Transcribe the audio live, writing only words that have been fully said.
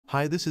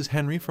Hi, this is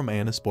Henry from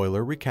Anna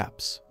Spoiler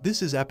Recaps.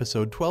 This is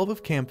episode 12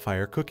 of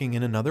Campfire, cooking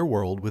in another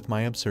world with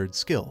my absurd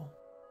skill.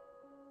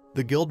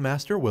 The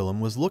Guildmaster Willem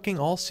was looking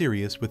all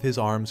serious with his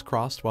arms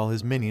crossed while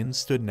his minions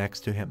stood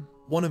next to him.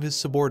 One of his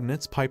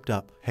subordinates piped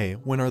up, "Hey,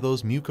 when are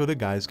those Mukoda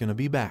guys gonna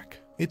be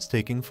back? It's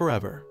taking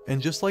forever." And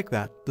just like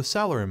that, the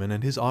Salaryman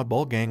and his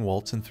oddball gang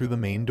waltz in through the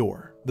main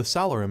door. The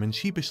Salaryman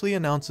sheepishly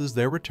announces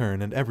their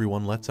return and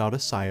everyone lets out a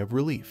sigh of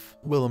relief.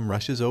 Willem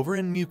rushes over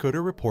and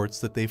Mukoda reports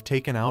that they've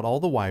taken out all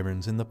the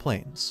wyverns in the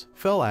plains.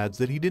 Fell adds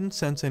that he didn't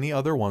sense any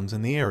other ones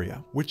in the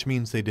area, which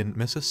means they didn't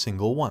miss a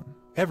single one.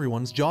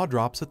 Everyone's jaw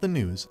drops at the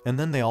news, and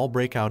then they all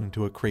break out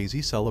into a crazy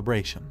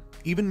celebration.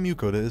 Even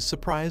Mukoda is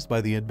surprised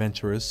by the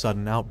adventurers'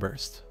 sudden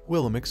outburst.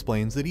 Willem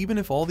explains that even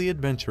if all the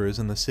adventurers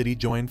in the city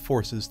joined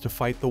forces to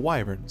fight the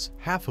wyverns,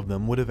 half of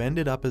them would have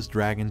ended up as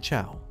dragon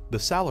chow. The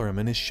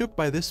Salaryman is shook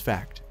by this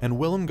fact, and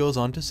Willem goes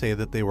on to say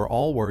that they were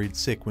all worried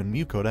sick when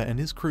Mukoda and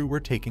his crew were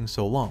taking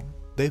so long.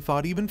 They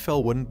thought even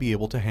Fell wouldn't be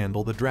able to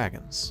handle the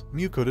dragons.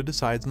 Mukoda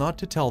decides not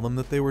to tell them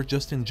that they were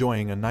just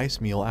enjoying a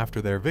nice meal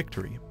after their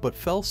victory, but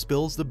Fell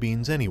spills the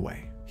beans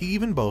anyway. He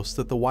even boasts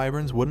that the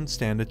wyverns wouldn't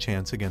stand a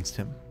chance against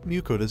him.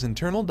 Mukoda's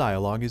internal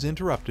dialogue is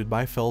interrupted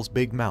by Fell's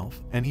big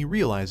mouth, and he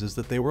realizes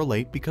that they were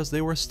late because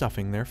they were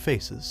stuffing their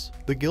faces.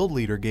 The guild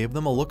leader gave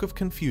them a look of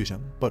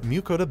confusion, but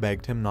Mukoda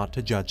begged him not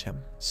to judge him.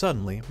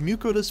 Suddenly,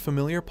 Mukoda's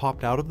familiar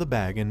popped out of the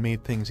bag and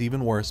made things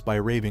even worse by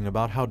raving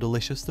about how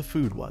delicious the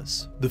food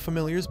was. The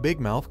familiar's big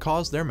mouth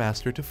caused their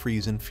master to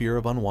freeze in fear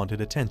of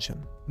unwanted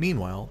attention.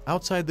 Meanwhile,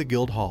 outside the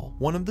guild hall,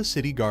 one of the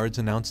city guards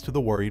announced to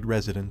the worried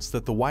residents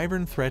that the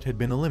wyvern threat had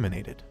been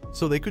eliminated,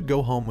 so they could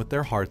go home with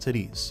their hearts at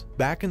ease.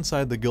 Back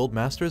inside the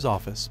Guildmaster's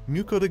office,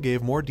 Mukoda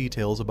gave more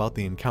details about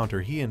the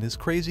encounter he and his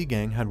crazy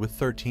gang had with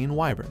 13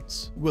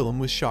 wyverns. Willem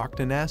was shocked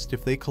and asked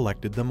if they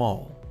collected them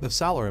all. The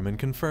Salaryman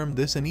confirmed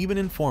this and even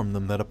informed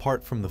them that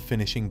apart from the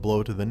finishing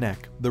blow to the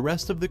neck, the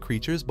rest of the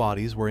creatures'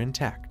 bodies were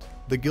intact.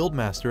 The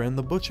Guildmaster and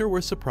the Butcher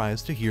were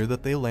surprised to hear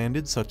that they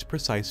landed such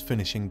precise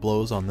finishing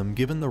blows on them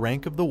given the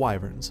rank of the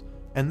wyverns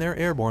and their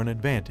airborne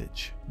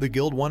advantage. The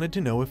guild wanted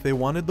to know if they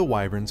wanted the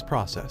wyverns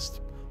processed,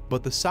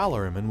 but the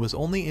Salaryman was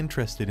only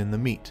interested in the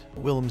meat.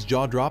 Willem's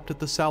jaw dropped at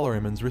the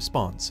Salaryman's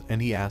response,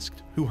 and he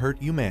asked, "Who hurt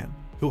you, man?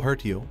 Who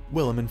hurt you?"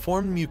 Willem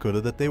informed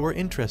Mukoda that they were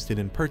interested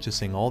in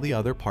purchasing all the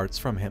other parts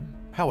from him.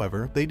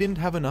 However, they didn't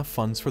have enough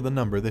funds for the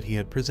number that he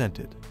had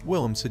presented.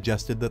 Willem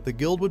suggested that the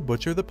guild would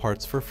butcher the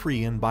parts for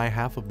free and buy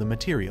half of the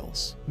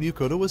materials.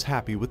 Mukoda was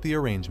happy with the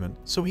arrangement,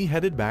 so he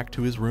headed back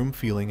to his room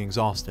feeling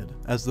exhausted,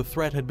 as the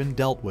threat had been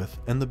dealt with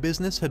and the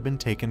business had been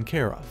taken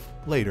care of.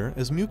 Later,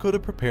 as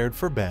Mukoda prepared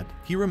for bed,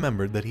 he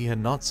remembered that he had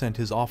not sent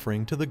his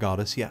offering to the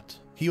goddess yet.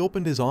 He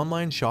opened his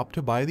online shop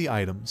to buy the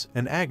items,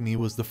 and Agni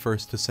was the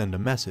first to send a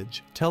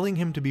message, telling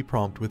him to be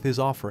prompt with his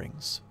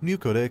offerings.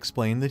 Mukoda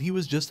explained that he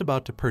was just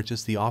about to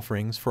purchase the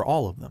offerings for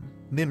all of them.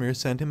 Nimir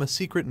sent him a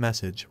secret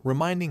message,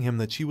 reminding him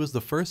that she was the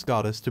first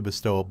goddess to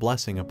bestow a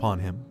blessing upon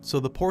him, so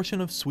the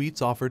portion of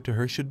sweets offered to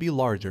her should be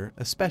larger,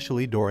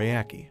 especially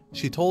dorayaki.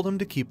 She told him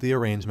to keep the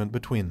arrangement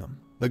between them.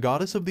 The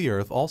goddess of the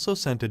earth also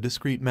sent a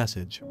discreet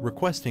message,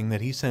 requesting that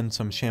he send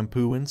some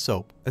shampoo and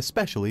soap,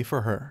 especially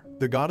for her.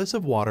 The goddess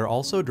of water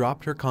also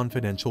dropped her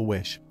confidential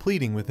wish,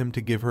 pleading with him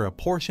to give her a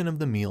portion of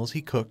the meals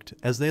he cooked,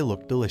 as they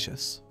looked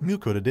delicious.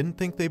 Mukoda didn't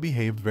think they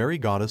behaved very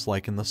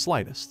goddess-like in the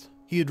slightest.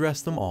 He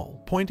addressed them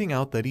all, pointing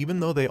out that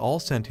even though they all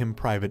sent him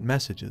private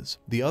messages,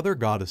 the other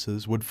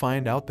goddesses would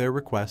find out their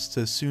requests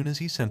as soon as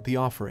he sent the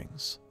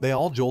offerings. They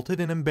all jolted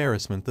in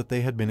embarrassment that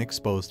they had been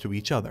exposed to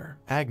each other.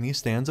 Agni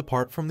stands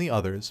apart from the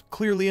others,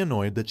 clearly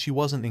annoyed that she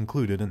wasn't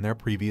included in their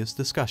previous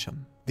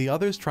discussion. The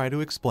others try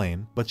to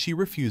explain, but she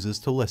refuses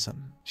to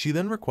listen. She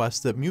then requests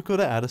that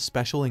Mukoda add a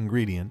special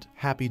ingredient,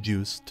 happy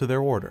juice, to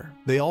their order.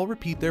 They all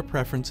repeat their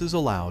preferences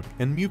aloud,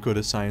 and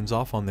Mukoda signs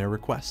off on their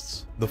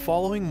requests. The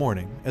following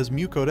morning, as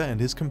Mukoda and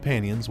his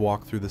companions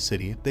walk through the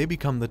city, they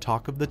become the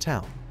talk of the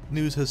town.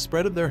 News has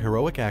spread of their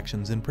heroic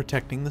actions in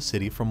protecting the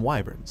city from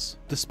wyverns.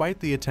 Despite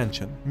the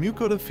attention,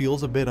 Mukoda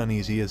feels a bit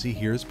uneasy as he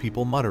hears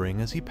people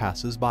muttering as he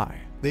passes by.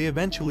 They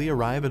eventually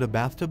arrive at a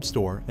bathtub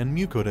store, and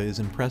Mukoda is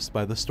impressed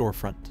by the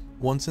storefront.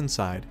 Once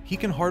inside, he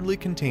can hardly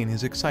contain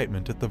his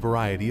excitement at the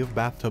variety of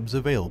bathtubs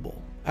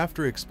available.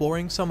 After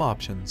exploring some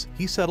options,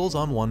 he settles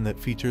on one that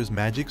features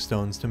magic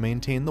stones to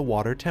maintain the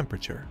water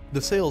temperature.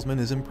 The salesman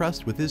is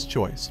impressed with his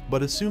choice,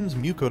 but assumes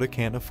Mukoda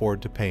can't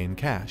afford to pay in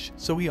cash,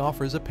 so he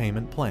offers a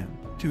payment plan.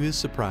 To his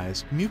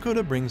surprise,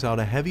 Mukoda brings out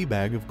a heavy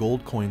bag of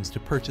gold coins to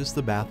purchase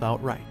the bath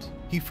outright.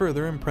 He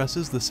further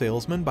impresses the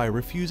salesman by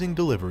refusing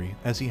delivery,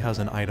 as he has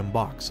an item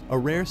box, a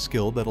rare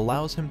skill that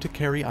allows him to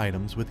carry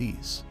items with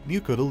ease.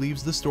 Mukoda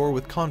leaves the store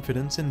with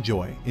confidence and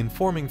joy,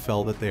 informing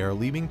Fell that they are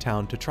leaving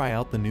town to try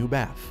out the new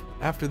bath.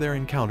 After their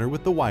encounter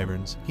with the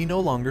wyverns, he no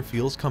longer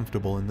feels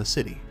comfortable in the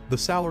city. The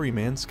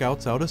salaryman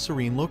scouts out a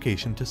serene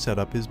location to set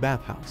up his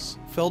bathhouse.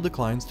 Fell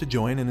declines to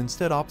join and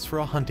instead opts for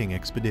a hunting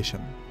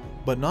expedition,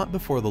 but not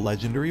before the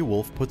legendary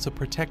wolf puts a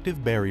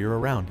protective barrier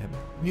around him.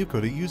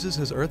 Mukoda uses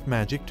his earth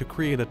magic to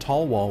create a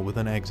tall wall with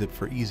an exit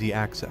for easy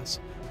access,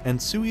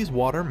 and Sui's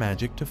water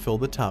magic to fill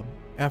the tub.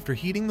 After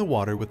heating the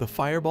water with a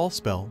fireball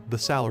spell, the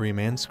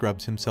salaryman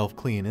scrubs himself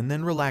clean and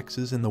then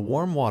relaxes in the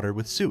warm water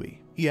with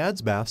Sui. He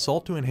adds bath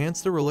salt to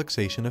enhance the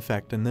relaxation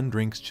effect and then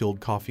drinks chilled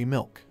coffee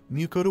milk.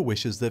 Mukoda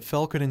wishes that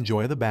Fel could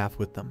enjoy the bath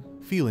with them.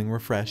 Feeling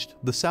refreshed,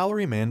 the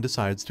salaryman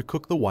decides to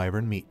cook the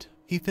wyvern meat.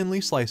 He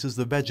thinly slices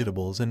the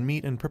vegetables and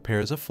meat and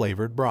prepares a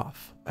flavored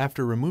broth.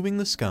 After removing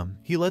the scum,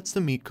 he lets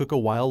the meat cook a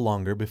while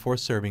longer before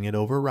serving it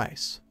over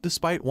rice.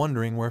 Despite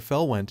wondering where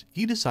Fel went,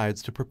 he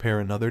decides to prepare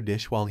another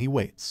dish while he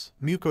waits.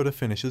 Mukoda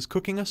finishes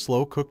cooking a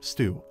slow-cooked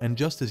stew, and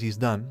just as he's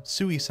done,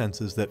 Sui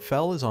senses that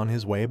Fel is on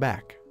his way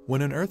back.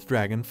 When an earth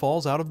dragon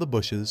falls out of the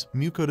bushes,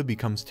 Mukoda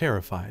becomes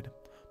terrified.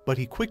 But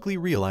he quickly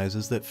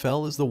realizes that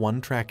Fel is the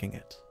one tracking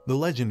it. The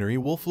legendary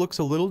wolf looks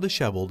a little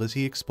disheveled as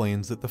he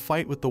explains that the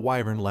fight with the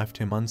wyvern left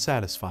him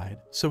unsatisfied,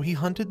 so he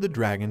hunted the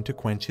dragon to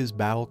quench his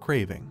battle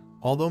craving.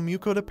 Although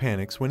Mukoda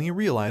panics when he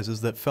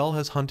realizes that Fel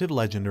has hunted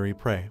legendary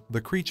prey,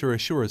 the creature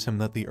assures him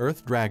that the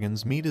earth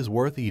dragon's meat is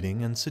worth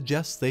eating and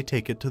suggests they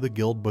take it to the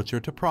guild butcher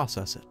to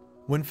process it.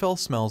 When Fel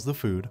smells the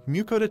food,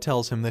 Mukoda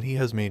tells him that he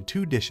has made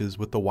 2 dishes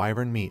with the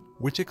wyvern meat,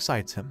 which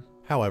excites him.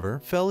 However,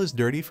 Fel is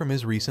dirty from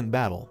his recent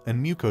battle,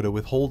 and Mukoda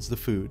withholds the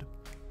food,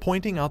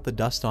 pointing out the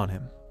dust on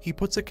him. He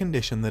puts a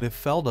condition that if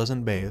Fel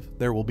doesn't bathe,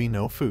 there will be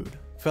no food.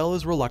 Fel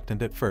is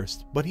reluctant at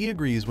first, but he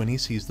agrees when he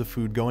sees the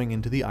food going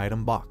into the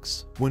item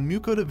box. When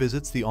Mukoda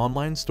visits the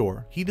online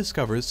store, he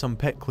discovers some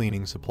pet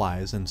cleaning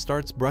supplies and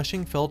starts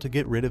brushing Fel to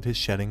get rid of his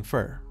shedding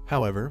fur.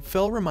 However,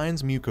 Fel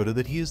reminds Mukoda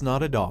that he is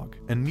not a dog,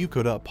 and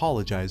Mukoda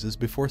apologizes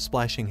before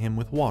splashing him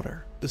with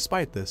water.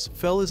 Despite this,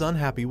 Fel is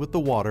unhappy with the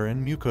water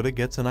and Mukoda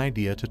gets an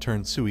idea to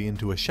turn Sui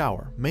into a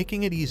shower,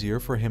 making it easier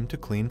for him to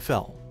clean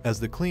Fel. As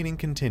the cleaning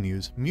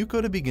continues,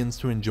 Mukoda begins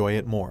to enjoy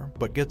it more,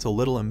 but gets a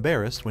little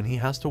embarrassed when he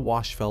has to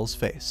wash Fel's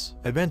face.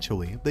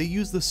 Eventually, they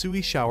use the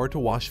Sui shower to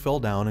wash Fel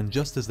down, and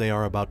just as they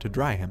are about to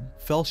dry him,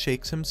 Fel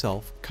shakes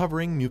himself,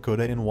 covering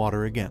Mukoda in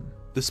water again.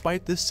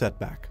 Despite this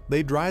setback,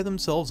 they dry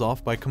themselves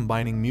off by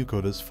combining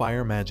Mukoda's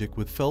fire magic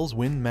with Fel's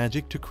wind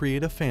magic to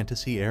create a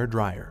fantasy air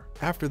dryer.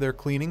 After their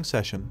cleaning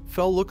session,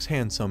 Fel looks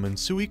handsome and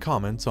Sui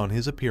comments on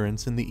his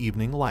appearance in the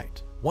evening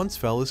light. Once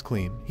Fel is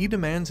clean, he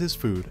demands his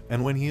food,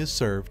 and when he is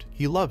served,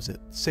 he loves it,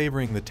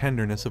 savoring the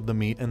tenderness of the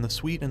meat and the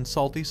sweet and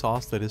salty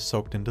sauce that is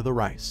soaked into the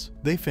rice.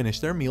 They finish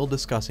their meal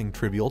discussing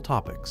trivial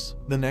topics.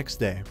 The next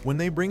day, when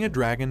they bring a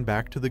dragon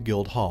back to the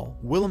guild hall,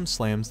 Willem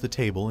slams the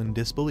table in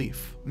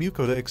disbelief.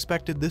 Mukoda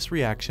expected this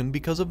reaction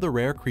because of the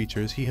rare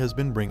creatures he has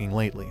been bringing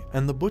lately,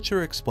 and the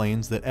butcher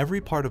explains that every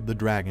part of the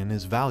dragon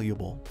is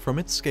valuable, from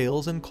its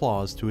scales and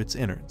claws to its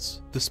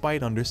innards.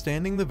 Despite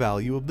understanding the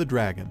value of the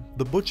dragon,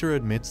 the butcher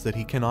admits that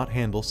he cannot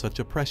handle such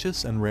a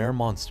precious and rare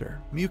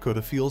monster.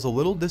 Mukoda feels a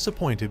little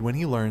disappointed when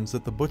he learns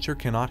that the butcher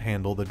cannot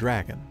handle the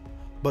dragon.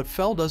 But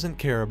Fel doesn't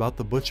care about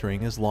the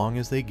butchering as long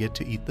as they get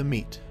to eat the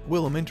meat.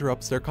 Willem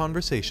interrupts their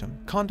conversation,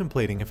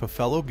 contemplating if a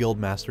fellow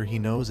guildmaster he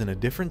knows in a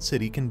different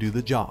city can do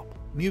the job.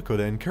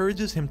 Mukoda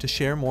encourages him to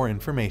share more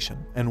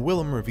information, and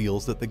Willem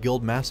reveals that the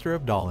Guildmaster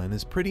of Dalen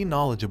is pretty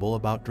knowledgeable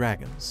about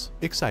dragons.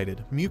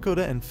 Excited,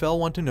 Mukoda and Fel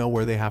want to know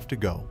where they have to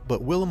go,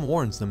 but Willem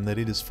warns them that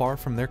it is far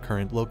from their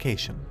current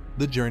location.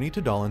 The journey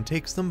to Dalen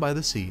takes them by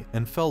the sea,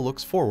 and Fel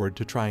looks forward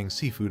to trying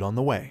seafood on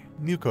the way.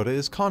 Mukoda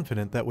is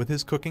confident that with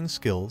his cooking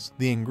skills,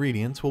 the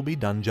ingredients will be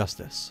done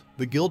justice.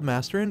 The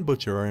Guildmaster and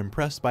Butcher are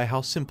impressed by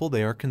how simple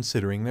they are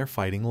considering their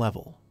fighting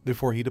level.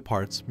 Before he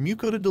departs,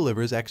 Mukoda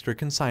delivers extra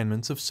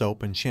consignments of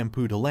soap and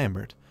shampoo to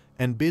Lambert,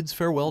 and bids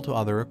farewell to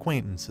other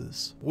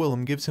acquaintances.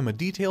 Willem gives him a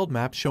detailed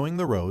map showing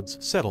the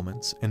roads,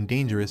 settlements, and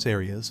dangerous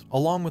areas,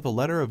 along with a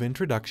letter of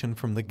introduction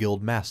from the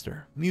guild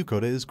master.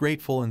 Mukoda is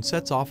grateful and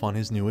sets off on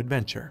his new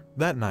adventure.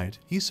 That night,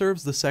 he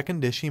serves the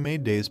second dish he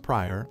made days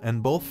prior,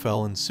 and both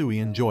Fel and Sui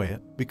enjoy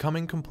it,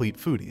 becoming complete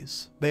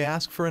foodies. They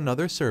ask for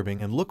another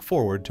serving and look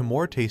forward to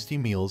more tasty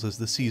meals as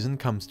the season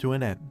comes to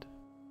an end.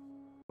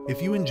 If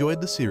you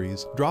enjoyed the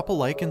series, drop a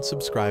like and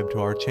subscribe to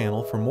our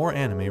channel for more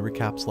anime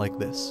recaps like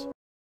this.